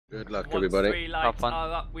Good luck, Once everybody. 3 lights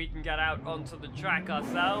are up, we can get out onto the track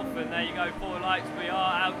ourselves. And there you go, 4 lights. We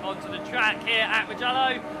are out onto the track here at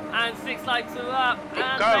Mugello. And 6 lights are up,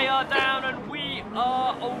 and they are down, and we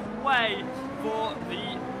are away for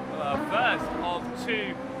the first of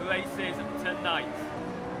 2 races tonight.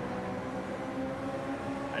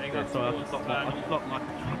 Heading up towards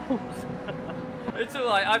It's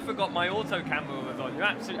alright, I forgot my auto camera was on. You're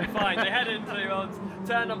absolutely fine. They head into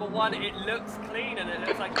turn number 1. It looks clean, and it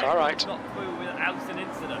looks like they got through without an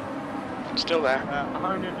incident. Still there.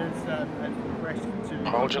 Opponent has progressed to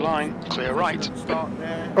hold your line. Clear right. Start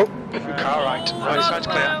there. Oh, car right. Right side's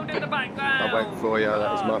clear. In the background. I went for you.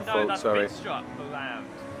 That was my fault. That's Sorry. pit strut around.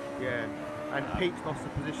 Yeah, and Pete's lost the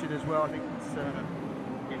position as well. I think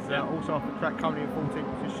it's also off the track, currently in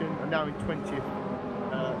 14th position, and now in 20th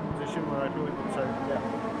position where I joined him. So yeah.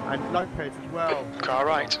 And Lopez as well. Car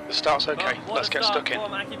right. The start's okay. Let's get stuck in.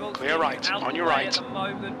 Clear right. On your right. At the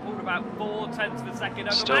moment, pulled about 4/10 of a second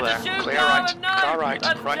over. Still there. Clear right. Car right.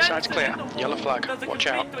 Right side's clear. Yellow flag. Watch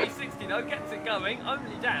out. 360 though, gets it going,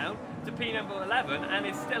 only down to P number 11, and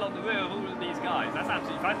is still on the rear of all of these guys. That's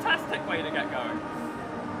absolutely fantastic way to get going.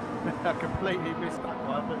 I completely missed that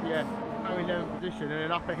one, but yeah, now in 11th position, and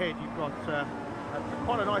then up ahead you've got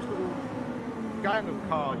quite a nice little gang of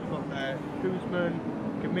cars. You've got Guzman,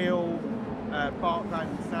 Camille, Bart Van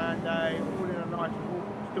Sanday, all in a nice,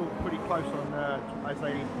 still pretty close on as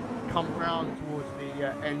they come round towards the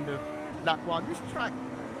end of lap 1. This track,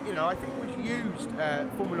 you know, I think was used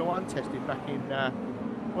Formula 1 tested back in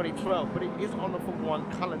 2012, but it isn't on the Formula 1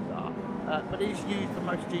 calendar, but it is used for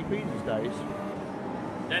most GP these days.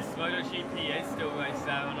 Yes, MotoGP is still raced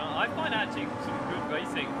there, and I find actually some good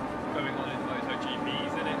racing going on in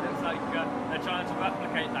MotoGPs, and it looks like they're trying to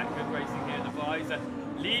replicate that good racing here in the Vise.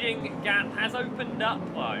 Leading gap has opened up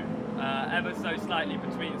though, ever so slightly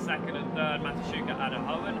between 2nd and 3rd, Matsushika and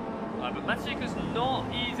Owen. But Matsushika's not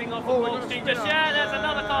easing off the ball just yet. There's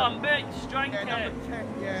another car, big strike here.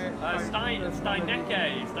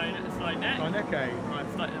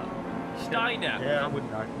 Steiner. Yeah, I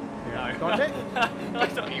wouldn't know. Yeah. No.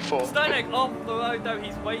 Steinek off the road though,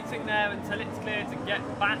 he's waiting there until it's clear to get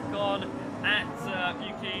back on at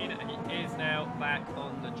Bukeen. He is now back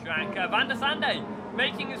on the track. Van der Sande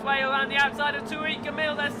making his way around the outside of Tariq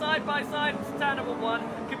Camille. They're side by side. It's turn number 1.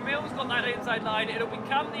 Camille's got that inside line. It'll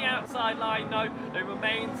become the outside line. No, they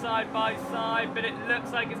remain side by side, but it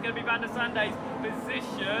looks like it's going to be Van der Sande's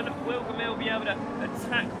position. Will Camille be able to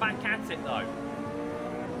attack back at it though?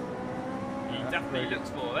 He definitely looks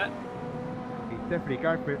for it. He's definitely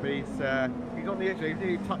going for it, but he's on the edge. He's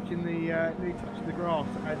nearly touching the grass.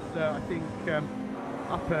 As I think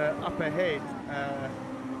up ahead,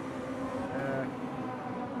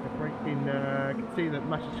 breaking. Can see that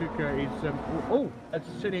Matsushika is. As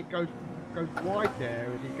Cynic goes wide there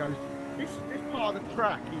as he goes. This part of the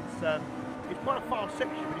track it's quite a fast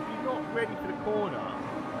section, but if you're not ready for the corner,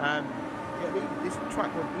 this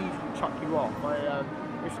track will easily chuck you off.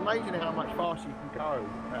 It's amazing how much faster you can go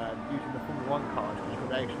using the Formula 1 cars because you've got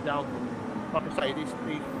the extra downforce. Like I say, these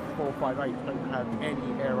 458s don't have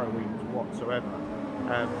any aero wings whatsoever.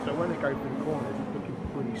 So when they go through the corners, it's looking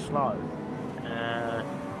pretty slow.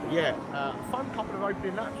 Fun couple of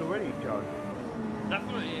opening laps already, Joe.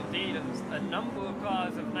 Definitely indeed, and a number of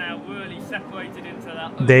cars have now really separated into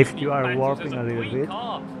that. Dave, you are warping a little bit.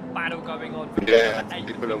 Battle going on for yeah,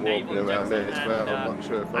 people are walking around there as well. I'm not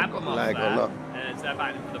sure if I've got lag or not. And it's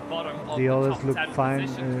battling for the bottom of the others top look 10 fine.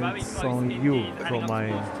 It's on you from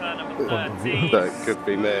my point of view. That could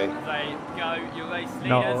be me. They go, your race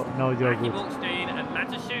leaders. No, you're good. And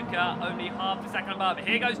Matsushika only half a second above.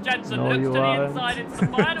 Here goes Jensen, no, looks to the inside into the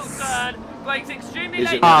final turn. Brakes extremely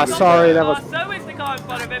late. Sorry, that was. So is the car in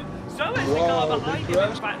front of him. So is the car behind him.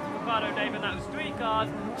 In fact, Ricardo David, that was 3 cars.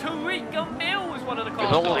 Tariq Camille was one of the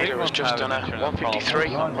cars. The leader has just done a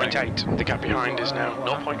 153.8. The gap behind is now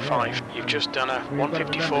 0.5. You've just done a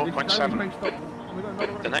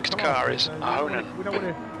 154.7. The next car is Ahonen. We don't want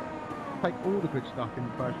to take all the good stuff in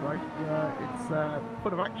the first race. It's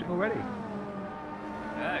full of action already.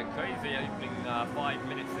 Yeah, crazy opening 5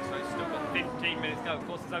 minutes this race. Still got 15 minutes to go. Of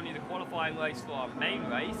course, there's only the qualifying race for our main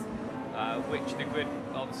race, which the grid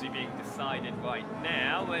obviously being decided right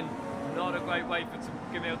now, and not a great way for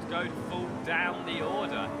Camille to go to fall down the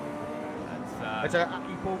order. It's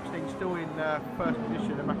Aki Borgstein still in first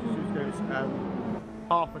position, and Matsushika is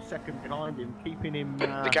half a second behind him, keeping him.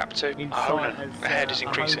 The gap to Ahonen ahead is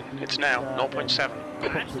increasing. It's now 0.7.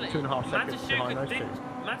 Actually, 2.5 seconds behind those two.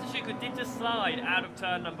 Matsushika did just slide out of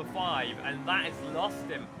turn number 5, and that has lost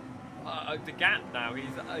him the gap now.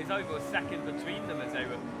 He's over a second between them as they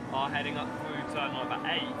are heading up through turn number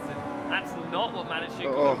 8. That's not what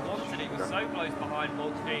Manichuka wanted. He was so close behind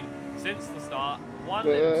Volkswagen since the start. One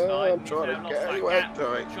little start, I'm trying to get anywhere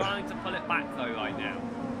tight. Trying to pull it back though right now.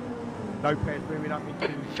 Lopez moving up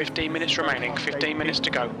into 15 minutes remaining, 15 minutes to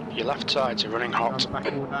go. Your left sides are running hot. Back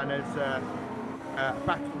order, and there's a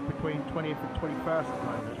battle between 20th and 21st at the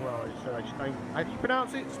moment as well. It's Stein. How do you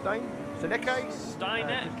pronounce it? Steinecke?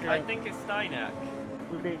 Steinek? I think it's Steinek.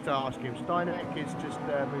 We need to ask him. Steinek is just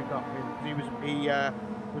moved up. He was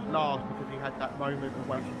last because he had that moment of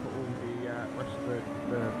waiting for all the rest of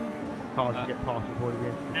the cars to get past before he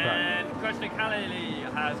entered the track. And Krishna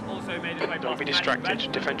Kalili has also made his way past. Don't be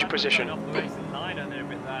distracted. Defend your position. Off the racing line and they're a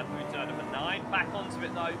bit there through turn number 9. Back onto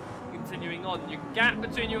it though. Continuing on, your gap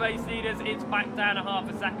between your race leaders, it's back down a half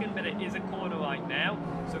a second, but it is a corner right now,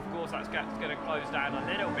 so of course that gap's going to close down a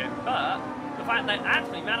little bit, but the fact that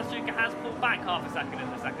actually Manichuka has pulled back half a second in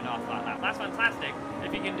the second half like that, that's fantastic.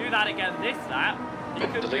 If he can do that again this lap, he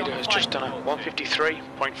could The leader has just done a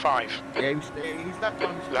 153.5. Yeah, he's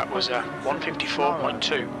That was a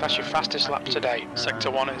 154.2. That's your fastest lap today. Sector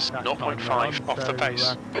 1 is 0.5 off the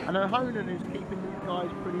pace. And Honan is keeping these guys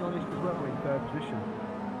pretty honest as well in third position.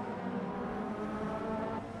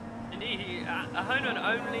 Honan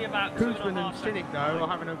only about Kuzman and Cynic though are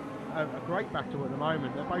having a great battle at the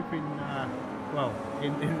moment. They're both in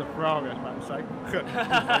in the Ferrari, I was about to say.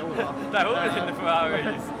 They're all in the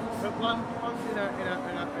Ferraris. But one's in a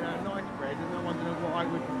nice red, and the one's in what I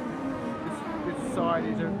would. This side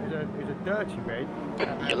is a dirty red.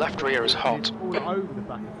 Your left rear is hot. All over the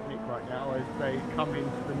back of Cynic right now as they come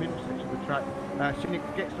into the middle section of the track. Cynic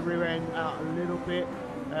gets the rear end out a little bit.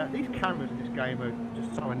 These cameras in this game are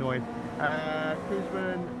just so annoying.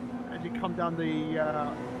 Kuzman, as you come down the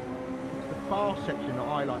far section that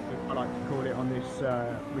I like to call it on this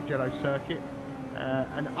Mugello circuit,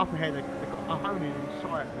 and up ahead they've got a Honan in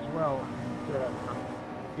sight as well.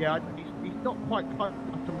 Yeah, he's not quite close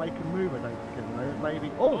enough to make a move, I don't think.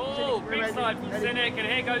 Maybe. Oh, big side from Cynic, and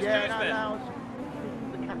here goes Kuzman. Yeah, that allows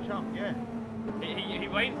to catch up. Yeah. He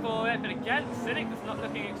waited for it, but again, Cynic is not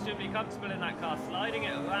looking extremely comfortable in that car, sliding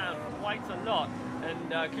it around quite a lot.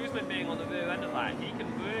 And Kuzman being on the rear end of that, he can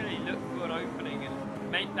really look for an opening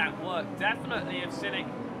and make that work. Definitely if Cynic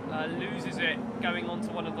loses it going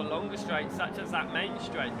onto one of the longer straights, such as that main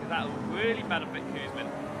straight, because that will really benefit Kuzman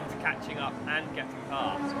into catching up and getting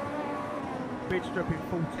past. Bidstrup in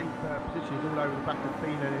 14th position is all over the back of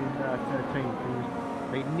Fina in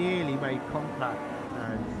 13th. They nearly made contact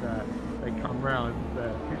as they come round.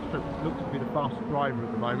 Bidstrup looks to be the fastest driver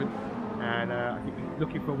at the moment, and I think he's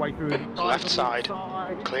looking for a way through. Left side,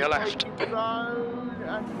 clear left.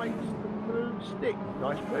 And makes the move stick.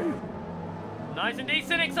 Nice move. Nice indeed.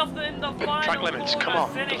 Cynic's off in the final Track limits, come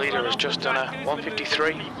on. The leader has just done a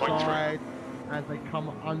 153.3. As they come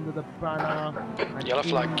under the banner. Yellow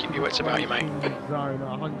flag, keep your wits about you, mate. Zone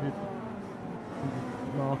 100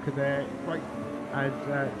 marker there. Great. As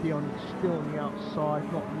Dion is still on the outside,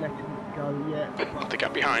 not letting it go yet. The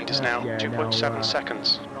gap behind is now 2.7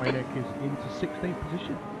 seconds. Steinek is into 16th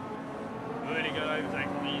position. Really good overtake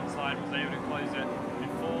on the inside, was able to close it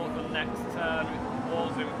before the next turn. It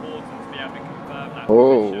was important to be able to confirm that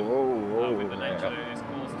position with the nature of this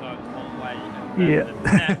course turns one way. Yeah.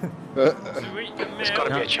 There's got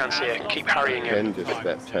to be a chance here. Keep harrying him. Just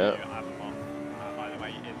stepped out. By the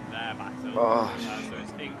way, in their battle. Oh. So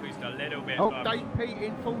it's increased a little bit. Dave Pete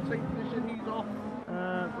in 14th position, he's off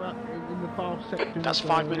in the far section. That's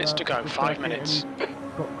 5 minutes to go, 5 minutes.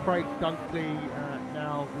 Got Craig Dunkley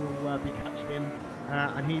now will be catching him,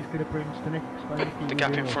 and he's going to bring Stanek. The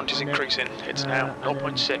gap in front is increasing. It's now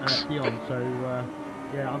 0.6. Dion, so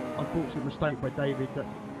yeah, unfortunate mistake by David. That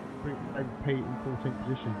brings David Pete in 14th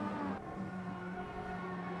position.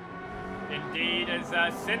 Indeed, as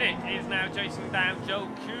Cynic is now chasing down Joel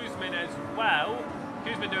Kuzman as well.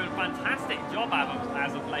 Kuzman doing a fantastic job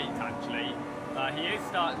as of late, actually. He is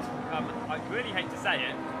starting to become, I really hate to say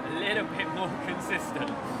it, a little bit more consistent.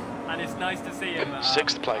 And it's nice to see him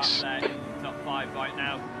 6th place. Up there in the top 5 right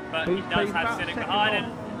now. But he does have Cynic behind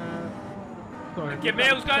him.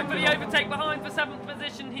 Gamil's going for the overtake behind for 7th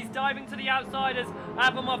position. He's diving to the outside as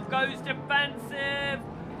Abramov goes defensive.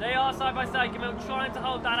 They are side by side. Gamil trying to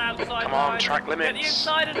hold that outside. Come on, track limits. Get the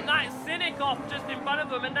inside, and that's Cynic off just in front of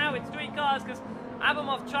them. And now it's 3 cars because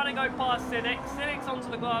Abramov trying to go past Cynic. Cynic's onto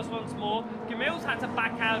the glass once more. Gamil's had to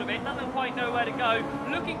back out of it. Doesn't quite know where to go.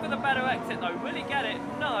 Looking for the better exit though. Will he get it?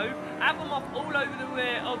 No. Abramov all over the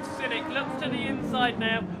rear of Cynic. Looks to the inside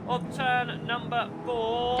now of turn number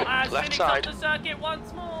 4. As Left Cynic's side. off the circuit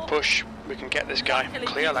once more. Push. We can get this guy. Luckily,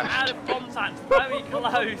 Clear he's left. out of contact. Very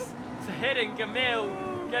close to hitting Gamil.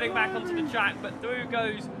 Getting back onto the track, but through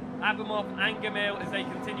goes Abramov and Gamil as they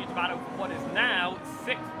continue to battle for what is now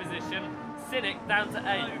 6th position. Cynic down to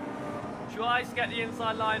 8. Tries to get the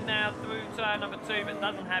inside line now through turn number 2, but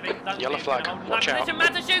doesn't have it. Yellow flag, watch out.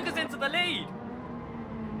 Matashuka's into the lead.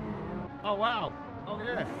 Oh wow! Oh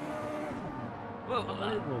yeah! Well,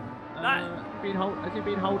 Unbelievable. that Has he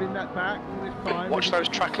been holding that back all this time? Watch those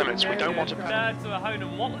track limits, we don't want to... third to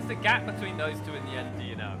Ahonen. What was the gap between those two in the end, do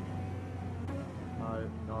you know?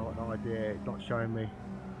 No idea. It's not showing me.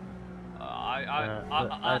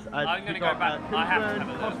 I'm going to go back. I have to have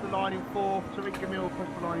a crossed look. the line in 4th. Tariq Gamil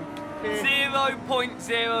crossed the line in 5th.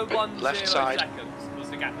 0.010 Left side. seconds was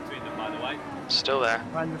the gap between them, by the way. Still there.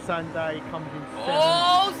 Van der Sande comes in 7th.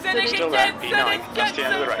 Oh, Cynic Still again! there, P9. That's the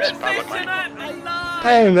end of the race. Bad luck, mate.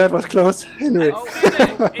 Damn, that was close. Anyway. Oh,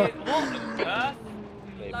 Cynic! What on earth?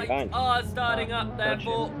 Are starting up,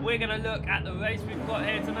 therefore we're going to look at the race we've got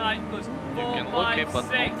here tonight because 4, 5, 6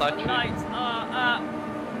 lights are up.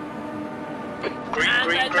 Green.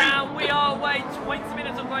 Now we are away 20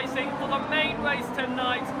 minutes of racing for the main race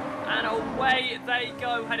tonight, and away they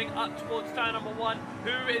go, heading up towards turn number 1.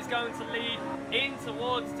 Who is going to lead in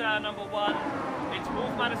towards turn number 1? It's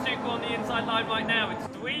Wolf Matasuka on the inside line right now. It's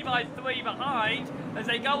 3 by 3 behind as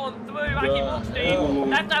they go on through. Aki Walkstein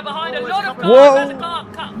left out behind. A lot of cars. There's a car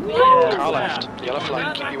cut. Car left. Yellow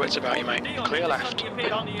flag. Keep your wits about you, mate. Clear left.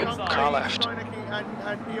 Car left.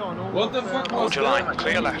 What the fuck? Hold your line.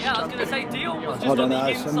 Clear left. Yeah, I was going to say Dion was just on the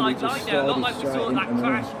inside line there. Not like we saw that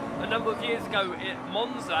crash a number of years ago at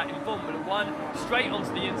Monza in Formula 1. Straight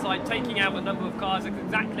onto the inside, taking out a number of cars. That's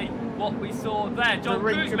exactly what we saw there. John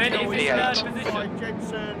Guzman is in 3rd position.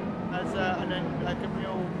 Jensen and then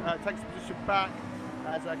Gamil takes position back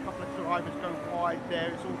as a couple of drivers go wide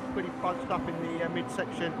there. It's all pretty bunched up in the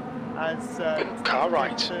midsection as car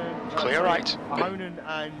right. Clear right. Ahonen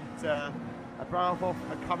and Abramov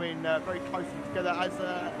are coming very closely together as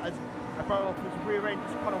Abramov's rear end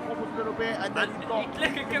just kind of wobbles a little bit, and then you've got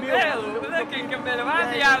Look at Gamil! Look at Gamil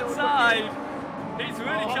around the outside! He's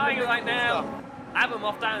really showing it right now.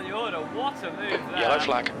 Abramov down the order, what a move there. Yellow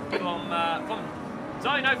flag. From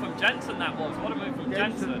Jensen that was. What a move from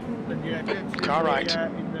Jensen. Jensen Car right.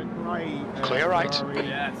 In the grey. Clear right. Ferrari.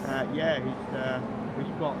 Yes.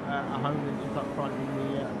 He's got Ahonen just up front in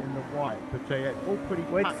the white, but all pretty.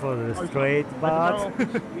 Wait packed for the close. straight, but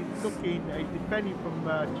He's defending from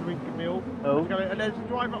Tariq Gamil. Oh. And there's a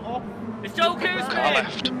driver off. It's Joel Car Guzman!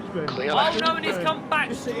 left. Clear Oh left. no, and he's come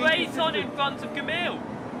back straight on in front of Gamil.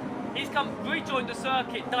 He's rejoined the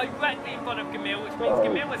circuit directly in front of Gamil, which means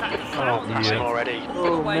Gamil was at the sound Passing already.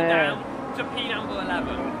 all the way down to P number 11. I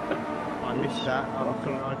missed that. I was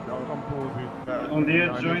on board with. On the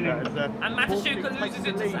edge, joining. And Matasuka loses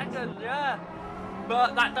into 2nd, yeah.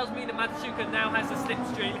 But that does mean that Matasuka now has a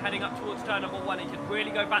slipstream heading up towards turn number 1. He can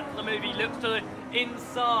really go back to the move. He looks to the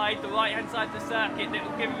inside, the right-hand side of the circuit. That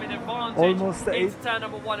will give him an advantage Almost into turn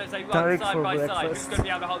number 1 as they run side by side. Who's going to be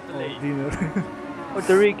able to hold the lead? Oh,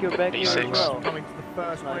 Tariq, you're back here as well. Coming to the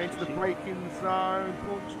first one into the braking zone.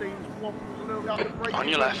 Bornstein's wobbles a little bit up the braking. On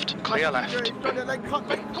your left. Clear left.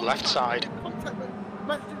 Left side.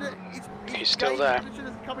 He's still there.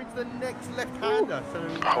 Coming to the next left-hander.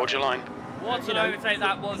 Hold your line. What an overtake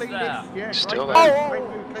that was there. Still there.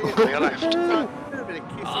 Clear left.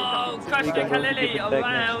 Oh, Krashnik Khalili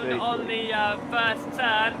around on the first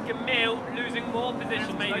turn. Gamil losing more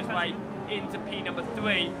position, made his way into P number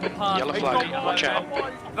 3. Yellow flag, watch out.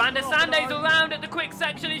 Van der Sande's around at the quick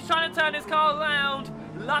section. He's trying to turn his car around.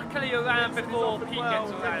 Luckily around before Pete gets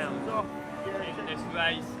around in this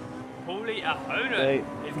race. Paulie Ahonen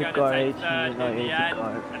is going to take 3rd in the end.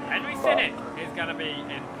 And Henry Cynic is going to be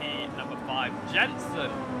in P number 5.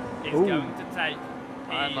 Jensen is going to take P6.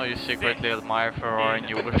 I know you secretly admire Ferrari and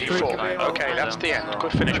you wish you P4. could. Okay, that's the end.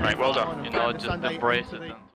 Good finish, mate. Well done. You know, just embrace it.